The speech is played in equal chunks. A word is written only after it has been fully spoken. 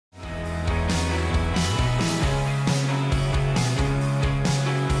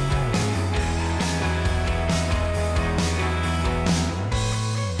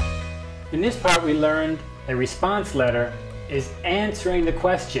In this part, we learned a response letter is answering the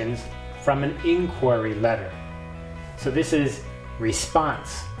questions from an inquiry letter. So this is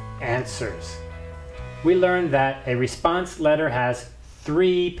response, answers. We learned that a response letter has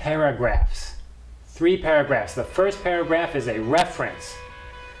 3 paragraphs. 3 paragraphs. The first paragraph is a reference.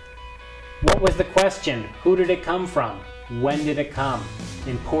 What was the question? Who did it come from? When did it come?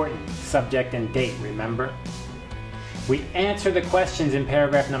 Important, subject and date, remember? We answer the questions in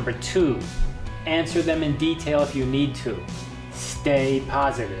paragraph number 2. Answer them in detail if you need to. Stay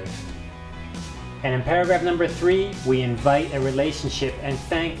positive. And in paragraph number 3, we invite a relationship and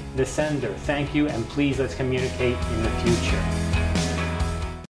thank the sender. Thank you, and please let's communicate in the future.